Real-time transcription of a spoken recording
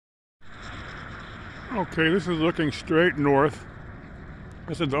Okay, this is looking straight north.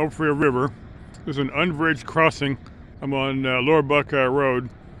 This is the Agua Fria River. This is an unbridged crossing. I'm on Lower Buckeye Road.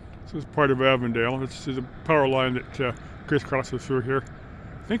 This is part of Avondale. This is a power line that crisscrosses through here.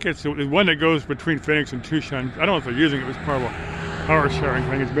 I think it's the one that goes between Phoenix and Tucson. I don't know if they're using it. It was part of a power sharing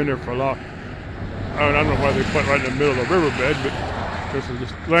thing. It's been there for a long. I don't know why they put it right in the middle of the riverbed, but this is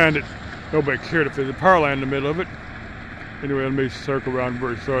just land that nobody cared if there's a power line in the middle of it. Anyway, let me circle around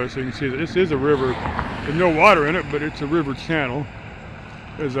very slowly so you can see that this is a river. There's no water in it, but it's a river channel.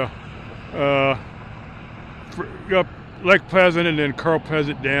 There's a Lake Pleasant, and then Carl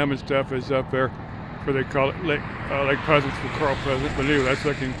Pleasant Dam and stuff is up there, where they call it Lake Pleasant for Carl Pleasant. But anyway, that's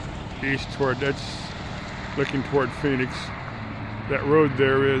looking east that's looking toward Phoenix. That road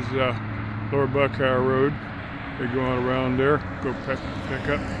there is Lower Buckeye Road. They go on around there, go pick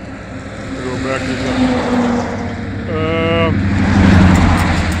up, go back.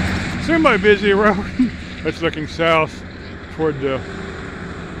 Semi-busy road. That's looking south toward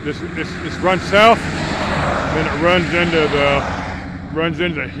this runs south, then it runs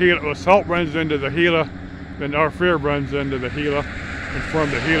into the Gila. The salt runs into the Gila, then Agua Fria runs into the Gila, and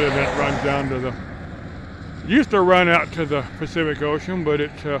from the Gila then it runs down to the. Used to run out to the Pacific Ocean, but I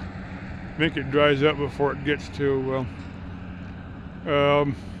think it dries up before it gets to.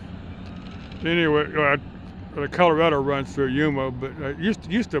 Anyway. The Colorado runs through Yuma, but used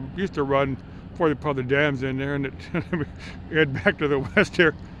to run before they put the dams in there, and it head back to the west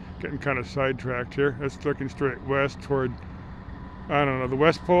here. Getting kind of sidetracked here. That's looking straight west toward, I don't know, the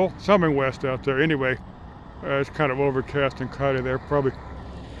West Pole, something west out there. Anyway, it's kind of overcast and cloudy there, probably.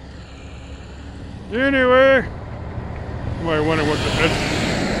 Anyway, you might wonder what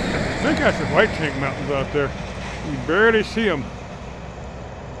I think that's the White Tank Mountains out there. You barely see them.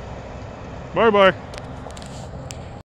 Bye bye.